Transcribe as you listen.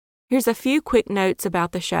Here's a few quick notes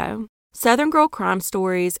about the show. Southern Girl Crime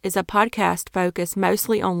Stories is a podcast focused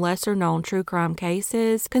mostly on lesser-known true crime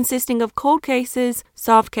cases, consisting of cold cases,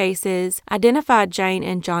 solved cases, identified Jane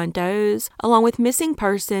and John Does, along with missing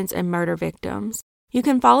persons and murder victims. You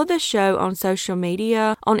can follow the show on social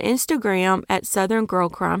media, on Instagram at Southern Girl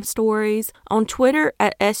Crime Stories, on Twitter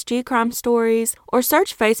at SG Crime Stories, or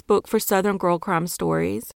search Facebook for Southern Girl Crime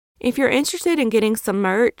Stories. If you're interested in getting some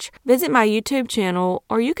merch, visit my YouTube channel,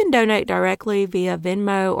 or you can donate directly via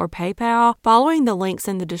Venmo or PayPal following the links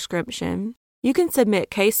in the description. You can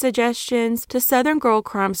submit case suggestions to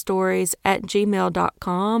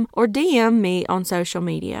southerngirlcrimestories@gmail.com or DM me on social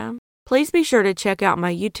media. Please be sure to check out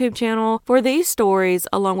my YouTube channel for these stories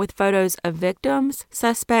along with photos of victims,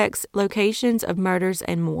 suspects, locations of murders,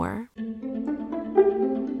 and more.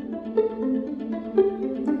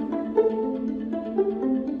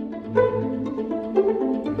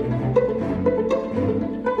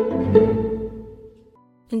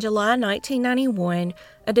 In July 1991,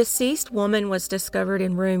 a deceased woman was discovered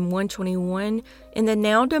in room 121 in the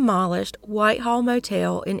now demolished Whitehall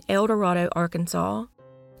Motel in El Dorado, Arkansas.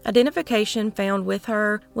 Identification found with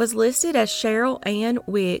her was listed as Cheryl Ann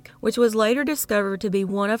Wick, which was later discovered to be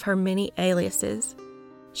one of her many aliases.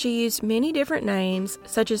 She used many different names,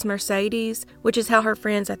 such as Mercedes, which is how her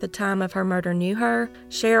friends at the time of her murder knew her,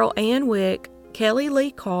 Cheryl Ann Wick, Kelly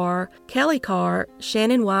Lee Carr, Kelly Carr,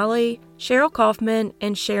 Shannon Wiley, Cheryl Kaufman,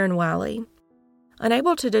 and Sharon Wiley.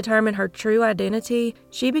 Unable to determine her true identity,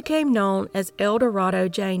 she became known as El Dorado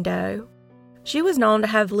Jane Doe. She was known to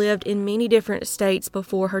have lived in many different states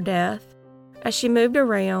before her death. As she moved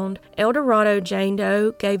around, El Dorado Jane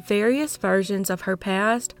Doe gave various versions of her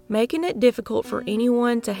past, making it difficult for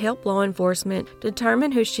anyone to help law enforcement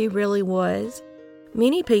determine who she really was.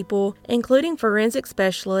 Many people, including forensic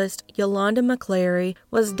specialist Yolanda McClary,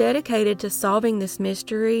 was dedicated to solving this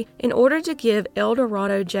mystery in order to give El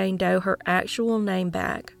Dorado Jane Doe her actual name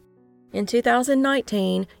back. In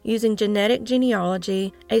 2019, using genetic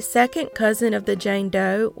genealogy, a second cousin of the Jane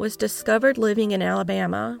Doe was discovered living in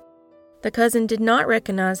Alabama. The cousin did not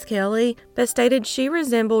recognize Kelly, but stated she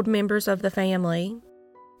resembled members of the family.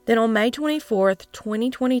 Then on May 24,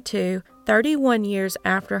 2022, 31 years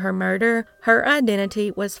after her murder, her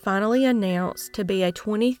identity was finally announced to be a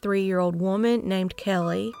 23-year-old woman named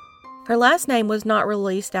Kelly. Her last name was not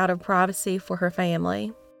released out of privacy for her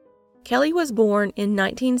family. Kelly was born in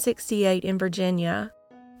 1968 in Virginia.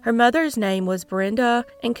 Her mother's name was Brenda,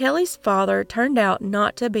 and Kelly's father turned out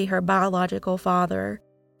not to be her biological father.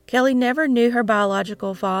 Kelly never knew her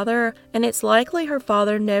biological father, and it's likely her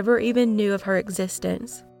father never even knew of her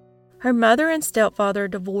existence. Her mother and stepfather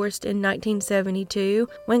divorced in 1972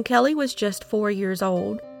 when Kelly was just 4 years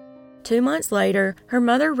old. 2 months later, her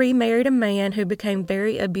mother remarried a man who became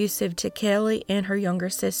very abusive to Kelly and her younger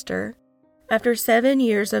sister. After 7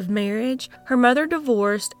 years of marriage, her mother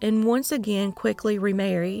divorced and once again quickly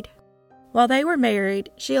remarried. While they were married,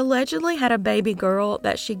 she allegedly had a baby girl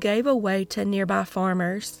that she gave away to nearby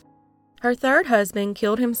farmers. Her third husband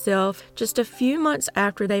killed himself just a few months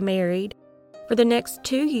after they married. For the next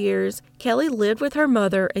 2 years, Kelly lived with her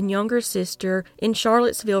mother and younger sister in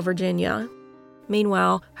Charlottesville, Virginia.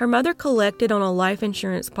 Meanwhile, her mother collected on a life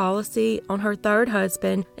insurance policy on her third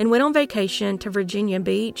husband and went on vacation to Virginia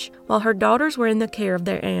Beach while her daughters were in the care of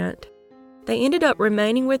their aunt. They ended up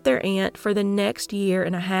remaining with their aunt for the next year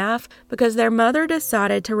and a half because their mother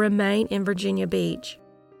decided to remain in Virginia Beach.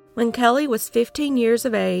 When Kelly was 15 years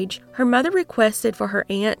of age, her mother requested for her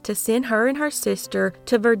aunt to send her and her sister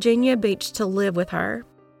to Virginia Beach to live with her.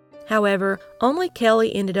 However, only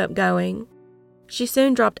Kelly ended up going. She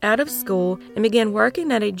soon dropped out of school and began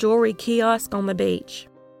working at a jewelry kiosk on the beach.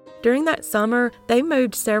 During that summer, they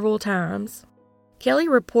moved several times. Kelly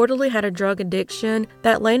reportedly had a drug addiction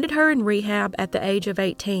that landed her in rehab at the age of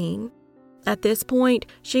 18. At this point,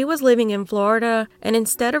 she was living in Florida, and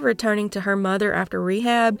instead of returning to her mother after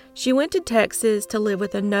rehab, she went to Texas to live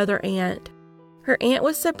with another aunt. Her aunt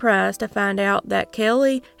was surprised to find out that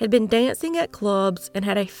Kelly had been dancing at clubs and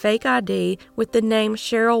had a fake ID with the name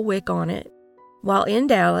Cheryl Wick on it. While in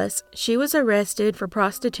Dallas, she was arrested for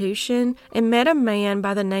prostitution and met a man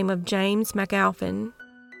by the name of James McAlpin.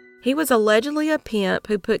 He was allegedly a pimp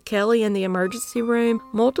who put Kelly in the emergency room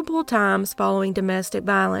multiple times following domestic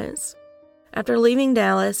violence. After leaving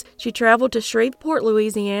Dallas, she traveled to Shreveport,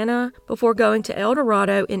 Louisiana, before going to El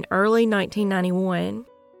Dorado in early 1991.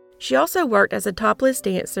 She also worked as a topless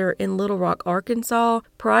dancer in Little Rock, Arkansas,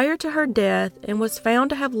 prior to her death and was found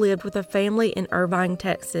to have lived with a family in Irvine,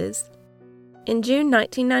 Texas. In June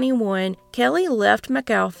 1991, Kelly left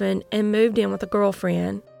McAlpin and moved in with a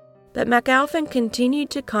girlfriend, but McAlpin continued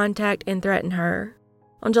to contact and threaten her.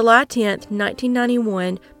 On July 10,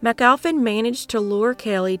 1991, McAlpin managed to lure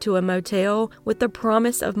Kelly to a motel with the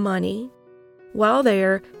promise of money. While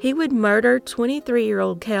there, he would murder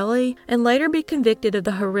 23-year-old Kelly and later be convicted of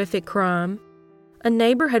the horrific crime. A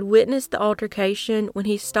neighbor had witnessed the altercation when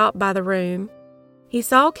he stopped by the room. He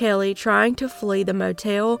saw Kelly trying to flee the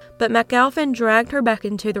motel, but McAlpin dragged her back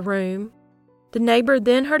into the room. The neighbor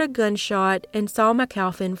then heard a gunshot and saw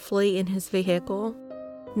McAlpin flee in his vehicle.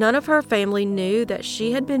 None of her family knew that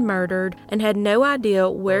she had been murdered and had no idea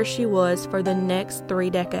where she was for the next 3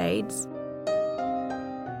 decades.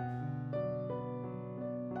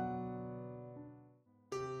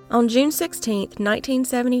 On June 16,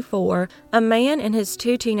 1974, a man and his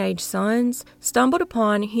 2 teenage sons stumbled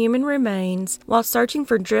upon human remains while searching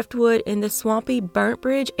for driftwood in the swampy Burnt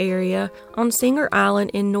Bridge area on Singer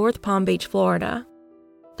Island in North Palm Beach, Florida.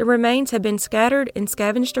 The remains had been scattered and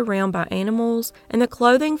scavenged around by animals, and the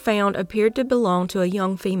clothing found appeared to belong to a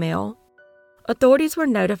young female. Authorities were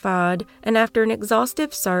notified, and after an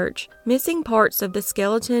exhaustive search, missing parts of the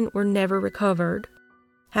skeleton were never recovered.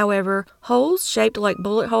 However, holes shaped like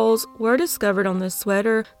bullet holes were discovered on the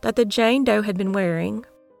sweater that the Jane Doe had been wearing.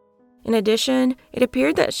 In addition, it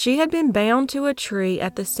appeared that she had been bound to a tree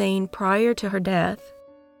at the scene prior to her death.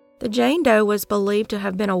 The Jane Doe was believed to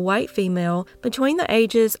have been a white female between the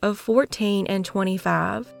ages of 14 and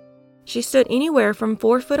 25. She stood anywhere from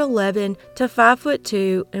 4'11" to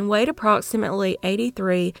 5'2" and weighed approximately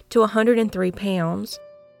 83 to 103 pounds.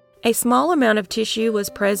 A small amount of tissue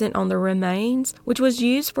was present on the remains, which was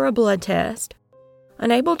used for a blood test.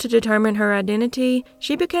 Unable to determine her identity,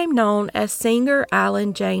 she became known as Singer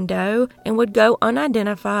Island Jane Doe and would go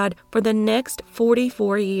unidentified for the next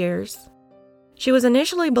 44 years. She was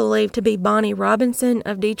initially believed to be Bonnie Robinson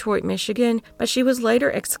of Detroit, Michigan, but she was later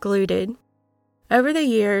excluded. Over the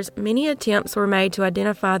years, many attempts were made to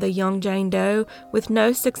identify the young Jane Doe with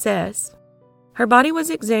no success. Her body was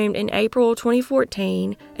exhumed in April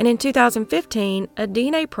 2014, and in 2015, a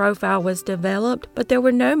DNA profile was developed, but there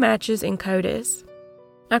were no matches in CODIS.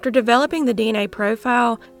 After developing the DNA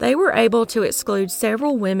profile, they were able to exclude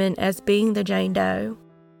several women as being the Jane Doe.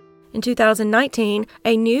 In 2019,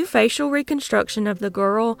 a new facial reconstruction of the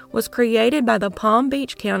girl was created by the Palm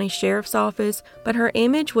Beach County Sheriff's Office, but her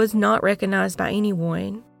image was not recognized by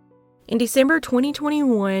anyone. In December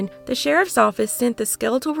 2021, the Sheriff's Office sent the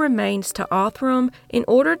skeletal remains to Othram in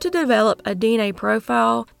order to develop a DNA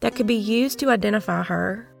profile that could be used to identify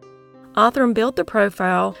her. Othram built the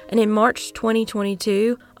profile, and in March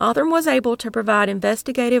 2022, Othram was able to provide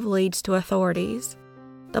investigative leads to authorities.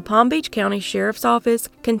 The Palm Beach County Sheriff's Office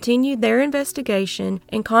continued their investigation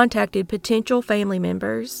and contacted potential family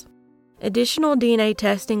members. Additional DNA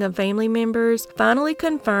testing of family members finally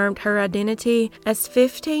confirmed her identity as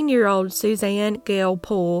 15-year-old Suzanne Gail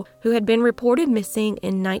Poole, who had been reported missing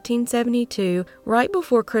in 1972, right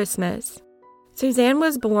before Christmas. Suzanne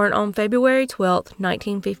was born on February 12,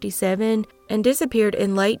 1957, and disappeared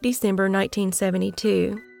in late December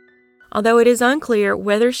 1972. Although it is unclear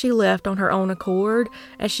whether she left on her own accord,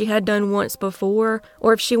 as she had done once before,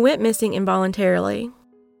 or if she went missing involuntarily.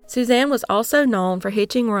 Suzanne was also known for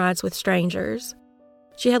hitching rides with strangers.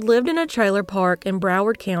 She had lived in a trailer park in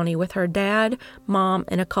Broward County with her dad, mom,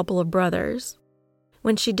 and a couple of brothers.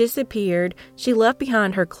 When she disappeared, she left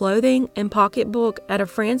behind her clothing and pocketbook at a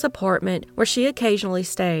friend's apartment where she occasionally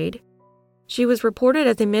stayed. She was reported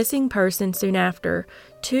as a missing person soon after,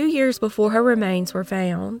 2 years before her remains were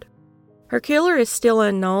found. Her killer is still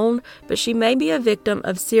unknown, but she may be a victim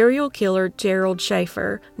of serial killer Gerald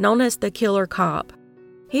Schaefer, known as the Killer Cop.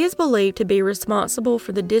 He is believed to be responsible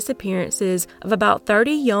for the disappearances of about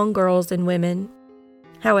 30 young girls and women.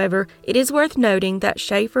 However, it is worth noting that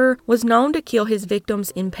Schaefer was known to kill his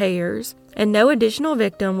victims in pairs, and no additional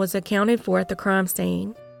victim was accounted for at the crime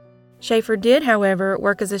scene. Schaefer did, however,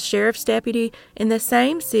 work as a sheriff's deputy in the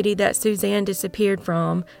same city that Suzanne disappeared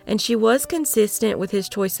from, and she was consistent with his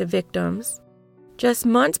choice of victims. Just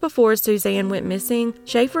months before Suzanne went missing,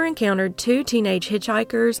 Schaefer encountered 2 teenage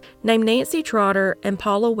hitchhikers named Nancy Trotter and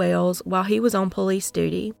Paula Wells while he was on police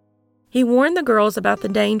duty. He warned the girls about the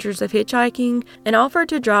dangers of hitchhiking and offered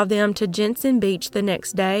to drive them to Jensen Beach the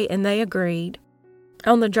next day, and they agreed.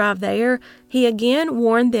 On the drive there, he again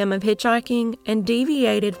warned them of hitchhiking and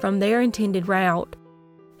deviated from their intended route.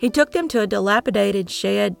 He took them to a dilapidated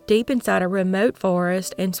shed deep inside a remote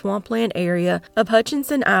forest and swampland area of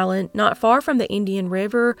Hutchinson Island, not far from the Indian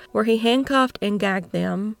River, where he handcuffed and gagged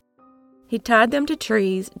them. He tied them to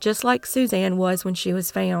trees, just like Suzanne was when she was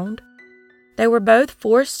found. They were both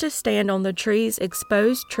forced to stand on the tree's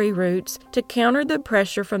exposed tree roots to counter the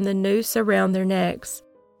pressure from the noose around their necks.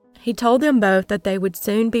 He told them both that they would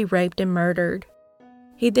soon be raped and murdered.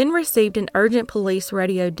 He then received an urgent police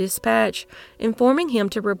radio dispatch informing him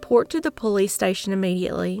to report to the police station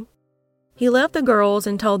immediately. He left the girls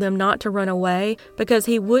and told them not to run away because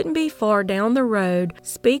he wouldn't be far down the road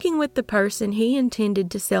speaking with the person he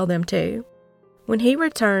intended to sell them to. When he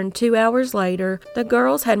returned 2 hours later, the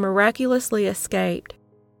girls had miraculously escaped.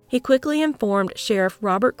 He quickly informed Sheriff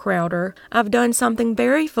Robert Crowder, "I've done something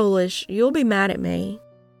very foolish. You'll be mad at me."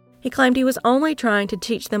 He claimed he was only trying to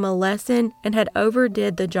teach them a lesson and had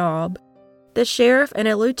overdid the job. The sheriff and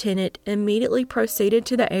a lieutenant immediately proceeded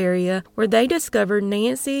to the area where they discovered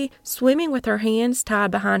Nancy swimming with her hands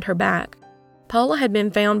tied behind her back. Paula had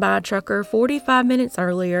been found by a trucker 45 minutes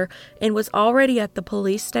earlier and was already at the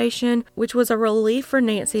police station, which was a relief for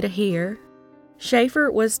Nancy to hear.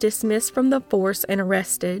 Schaefer was dismissed from the force and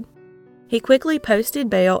arrested. He quickly posted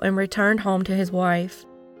bail and returned home to his wife.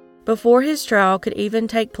 Before his trial could even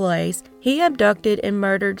take place, he abducted and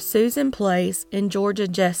murdered Susan Place and Georgia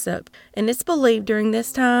Jessup, and it's believed during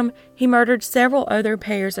this time he murdered several other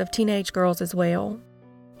pairs of teenage girls as well.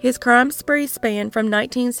 His crime spree spanned from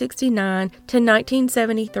 1969 to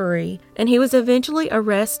 1973, and he was eventually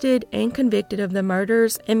arrested and convicted of the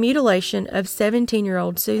murders and mutilation of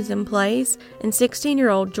 17-year-old Susan Place and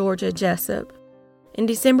 16-year-old Georgia Jessup. In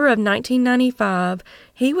December of 1995,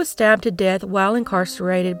 he was stabbed to death while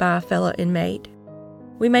incarcerated by a fellow inmate.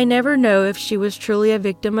 We may never know if she was truly a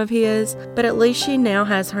victim of his, but at least she now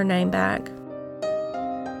has her name back.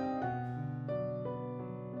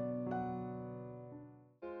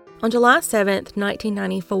 On July 7,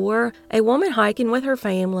 1994, a woman hiking with her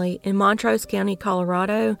family in Montrose County,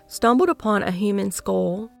 Colorado, stumbled upon a human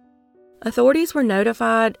skull. Authorities were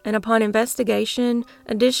notified, and upon investigation,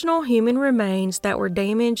 additional human remains that were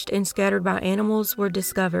damaged and scattered by animals were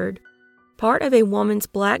discovered. Part of a woman's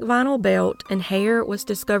black vinyl belt and hair was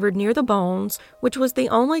discovered near the bones, which was the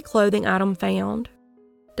only clothing item found.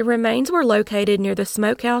 The remains were located near the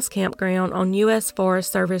Smokehouse Campground on U.S.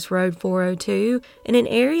 Forest Service Road 402 in an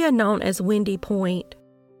area known as Windy Point.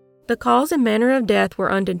 The cause and manner of death were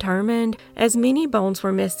undetermined, as many bones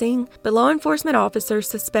were missing, but law enforcement officers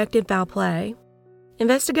suspected foul play.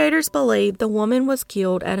 Investigators believe the woman was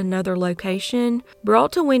killed at another location,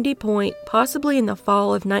 brought to Windy Point possibly in the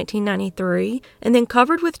fall of 1993, and then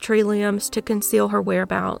covered with tree limbs to conceal her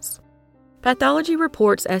whereabouts. Pathology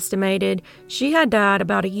reports estimated she had died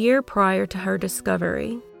about a year prior to her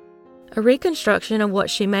discovery. A reconstruction of what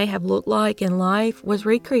she may have looked like in life was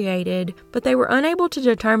recreated, but they were unable to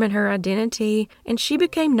determine her identity, and she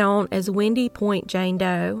became known as Windy Point Jane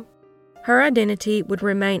Doe. Her identity would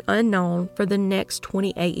remain unknown for the next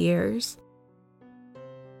 28 years.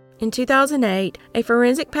 In 2008, a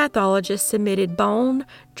forensic pathologist submitted bone,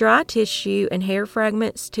 dry tissue, and hair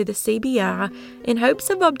fragments to the CBI in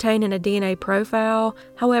hopes of obtaining a DNA profile.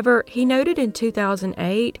 However, he noted in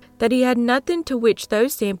 2008 that he had nothing to which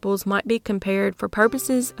those samples might be compared for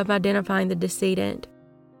purposes of identifying the decedent.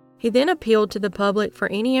 He then appealed to the public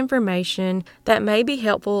for any information that may be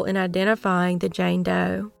helpful in identifying the Jane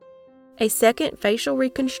Doe. A second facial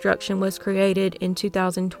reconstruction was created in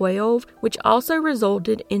 2012, which also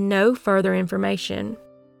resulted in no further information.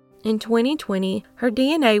 In 2020, her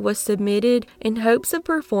DNA was submitted in hopes of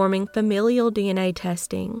performing familial DNA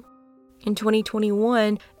testing. In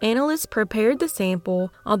 2021, analysts prepared the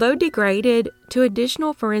sample, although degraded, to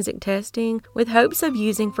additional forensic testing with hopes of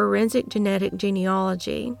using forensic genetic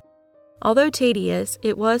genealogy. Although tedious,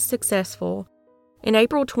 it was successful. In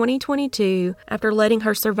April 2022, after letting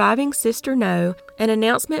her surviving sister know, an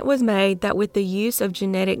announcement was made that with the use of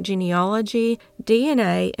genetic genealogy,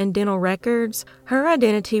 DNA, and dental records, her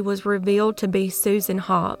identity was revealed to be Susan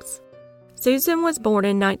Hobbs. Susan was born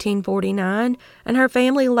in 1949, and her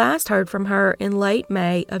family last heard from her in late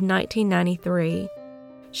May of 1993.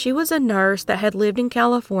 She was a nurse that had lived in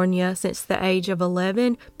California since the age of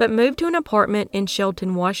 11, but moved to an apartment in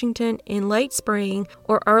Shelton, Washington in late spring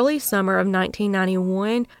or early summer of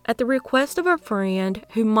 1991 at the request of a friend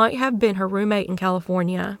who might have been her roommate in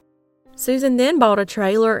California. Susan then bought a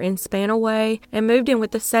trailer in Spanaway and moved in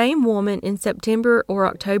with the same woman in September or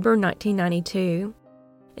October 1992.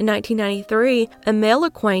 In 1993, a male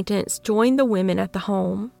acquaintance joined the women at the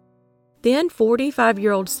home. Then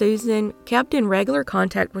 45-year-old Susan kept in regular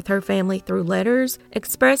contact with her family through letters,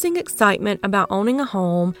 expressing excitement about owning a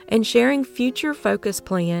home and sharing future focus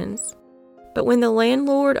plans. But when the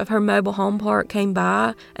landlord of her mobile home park came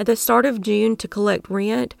by at the start of June to collect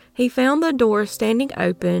rent, he found the door standing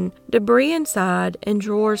open, debris inside, and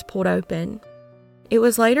drawers pulled open. It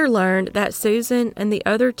was later learned that Susan and the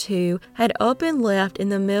other two had up and left in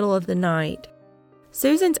the middle of the night.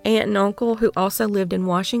 Susan's aunt and uncle, who also lived in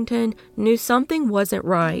Washington, knew something wasn't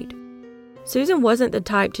right. Susan wasn't the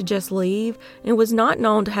type to just leave and was not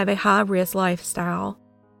known to have a high-risk lifestyle.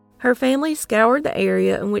 Her family scoured the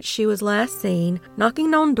area in which she was last seen,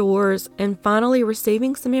 knocking on doors and finally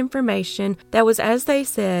receiving some information that was, as they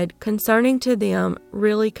said, concerning to them,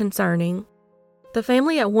 really concerning. The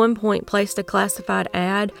family at one point placed a classified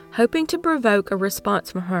ad, hoping to provoke a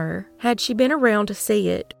response from her, had she been around to see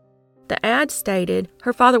it. The ad stated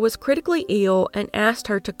her father was critically ill and asked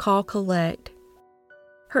her to call collect.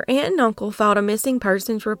 Her aunt and uncle filed a missing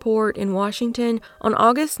persons report in Washington on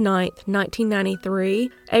August 9, 1993,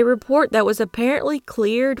 a report that was apparently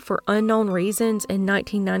cleared for unknown reasons in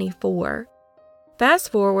 1994.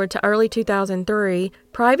 Fast forward to early 2003,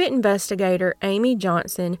 private investigator Amy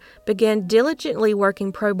Johnson began diligently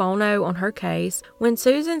working pro bono on her case when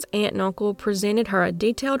Susan's aunt and uncle presented her a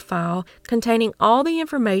detailed file containing all the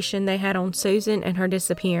information they had on Susan and her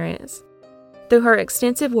disappearance. Through her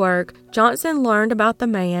extensive work, Johnson learned about the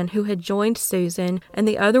man who had joined Susan and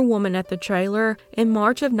the other woman at the trailer in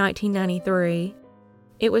March of 1993.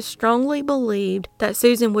 It was strongly believed that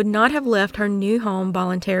Susan would not have left her new home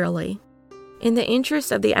voluntarily. In the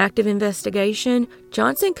interest of the active investigation,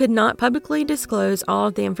 Johnson could not publicly disclose all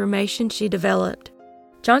of the information she developed.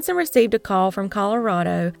 Johnson received a call from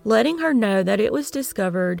Colorado letting her know that it was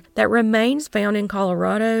discovered that remains found in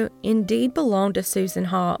Colorado indeed belonged to Susan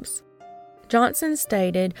Hobbs. Johnson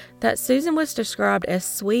stated that Susan was described as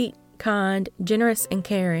sweet, kind, generous, and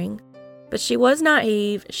caring, but she was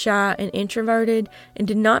naive, shy, and introverted and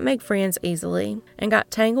did not make friends easily and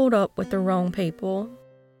got tangled up with the wrong people.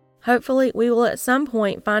 Hopefully, we will at some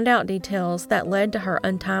point find out details that led to her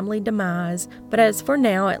untimely demise, but as for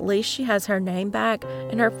now, at least she has her name back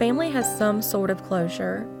and her family has some sort of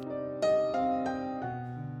closure.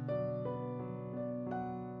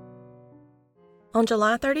 On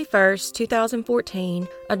July 31, 2014,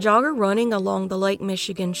 a jogger running along the Lake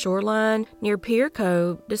Michigan shoreline near Pier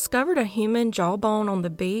Cove discovered a human jawbone on the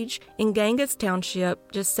beach in Ganges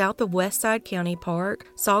Township just south of Westside County Park,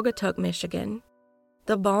 Saugatuck, Michigan.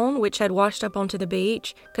 The bone, which had washed up onto the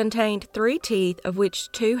beach, contained 3 teeth, of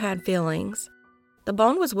which 2 had fillings. The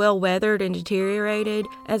bone was well weathered and deteriorated,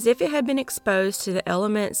 as if it had been exposed to the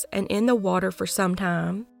elements and in the water for some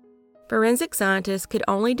time. Forensic scientists could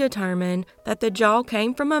only determine that the jaw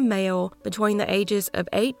came from a male between the ages of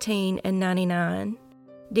 18 and 99.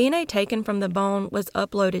 DNA taken from the bone was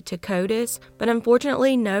uploaded to CODIS, but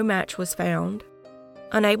unfortunately no match was found.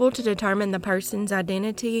 Unable to determine the person's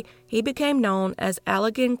identity, he became known as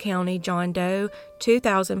Allegan County John Doe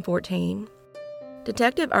 2014.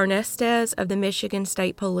 Detective Ernestes of the Michigan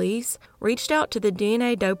State Police reached out to the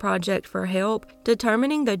DNA Doe Project for help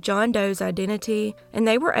determining the John Doe's identity, and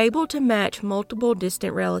they were able to match multiple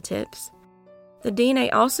distant relatives. The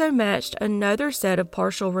DNA also matched another set of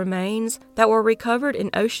partial remains that were recovered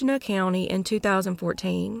in Oceana County in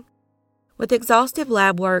 2014. With exhaustive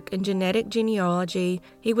lab work and genetic genealogy,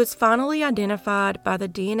 he was finally identified by the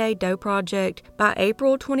DNA Doe Project by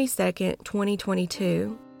April 22,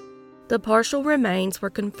 2022. The partial remains were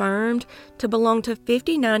confirmed to belong to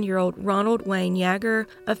 59-year-old Ronald Wayne Yeager,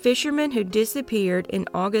 a fisherman who disappeared in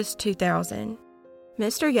August 2000.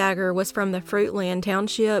 Mr. Yeager was from the Fruitland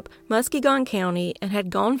Township, Muskegon County, and had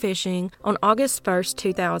gone fishing on August 1,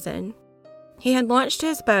 2000. He had launched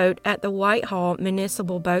his boat at the Whitehall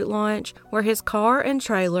Municipal Boat Launch, where his car and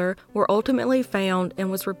trailer were ultimately found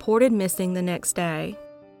and was reported missing the next day.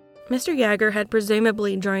 Mr. Yeager had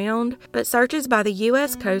presumably drowned, but searches by the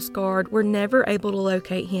U.S. Coast Guard were never able to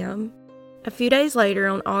locate him. A few days later,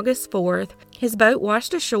 on August 4th, his boat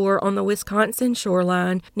washed ashore on the Wisconsin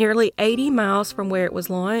shoreline nearly 80 miles from where it was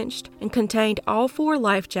launched and contained all 4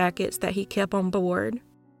 life jackets that he kept on board.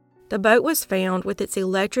 The boat was found with its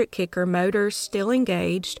electric kicker motors still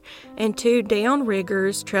engaged and 2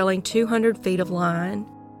 downriggers trailing 200 feet of line.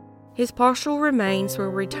 His partial remains were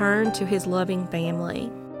returned to his loving family.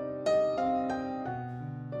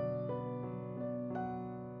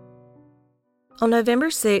 On November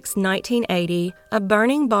 6, 1980, a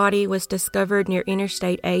burning body was discovered near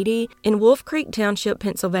Interstate 80 in Wolf Creek Township,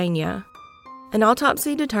 Pennsylvania. An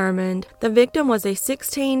autopsy determined the victim was a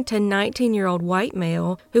 16 to 19-year-old white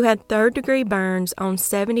male who had third-degree burns on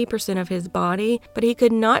 70% of his body, but he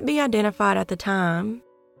could not be identified at the time.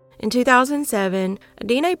 In 2007, a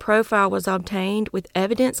DNA profile was obtained with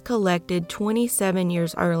evidence collected 27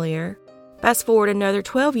 years earlier. Fast forward another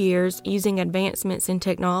 12 years, using advancements in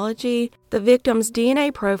technology, the victim's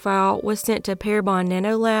DNA profile was sent to Parabon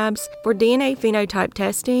Nanolabs for DNA phenotype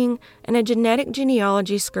testing and a genetic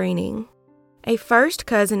genealogy screening. A first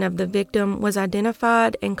cousin of the victim was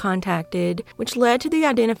identified and contacted, which led to the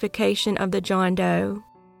identification of the John Doe.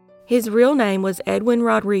 His real name was Edwin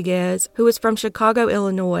Rodriguez, who was from Chicago,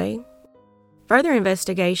 Illinois. Further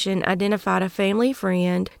investigation identified a family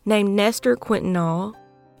friend named Nestor Quintanall.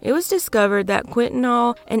 It was discovered that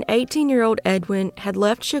Quintanall and 18-year-old Edwin had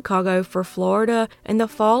left Chicago for Florida in the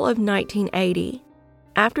fall of 1980.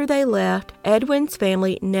 After they left, Edwin's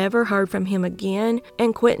family never heard from him again,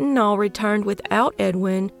 and Quintanall returned without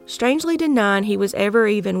Edwin, strangely denying he was ever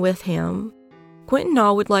even with him.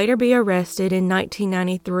 Quintanall would later be arrested in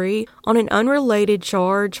 1993 on an unrelated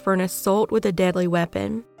charge for an assault with a deadly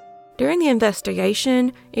weapon. During the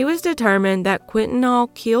investigation, it was determined that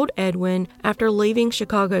Quintanall killed Edwin after leaving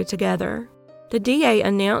Chicago together. The DA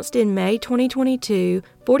announced in May 2022,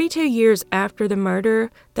 42 years after the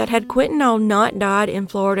murder, that had Quintanall not died in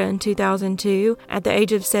Florida in 2002 at the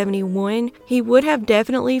age of 71, he would have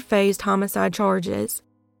definitely faced homicide charges.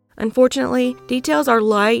 Unfortunately, details are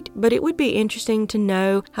light, but it would be interesting to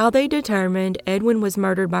know how they determined Edwin was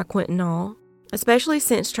murdered by Quintanall, especially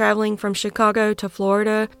since traveling from Chicago to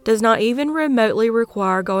Florida does not even remotely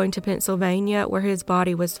require going to Pennsylvania where his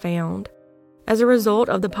body was found. As a result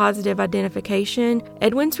of the positive identification,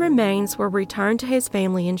 Edwin's remains were returned to his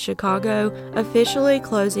family in Chicago, officially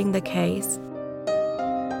closing the case.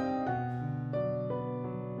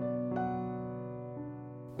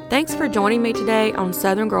 Thanks for joining me today on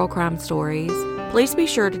Southern Girl Crime Stories. Please be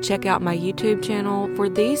sure to check out my YouTube channel for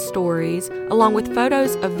these stories, along with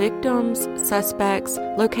photos of victims, suspects,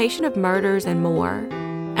 location of murders, and more.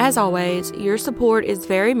 As always, your support is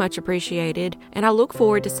very much appreciated, and I look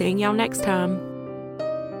forward to seeing y'all next time.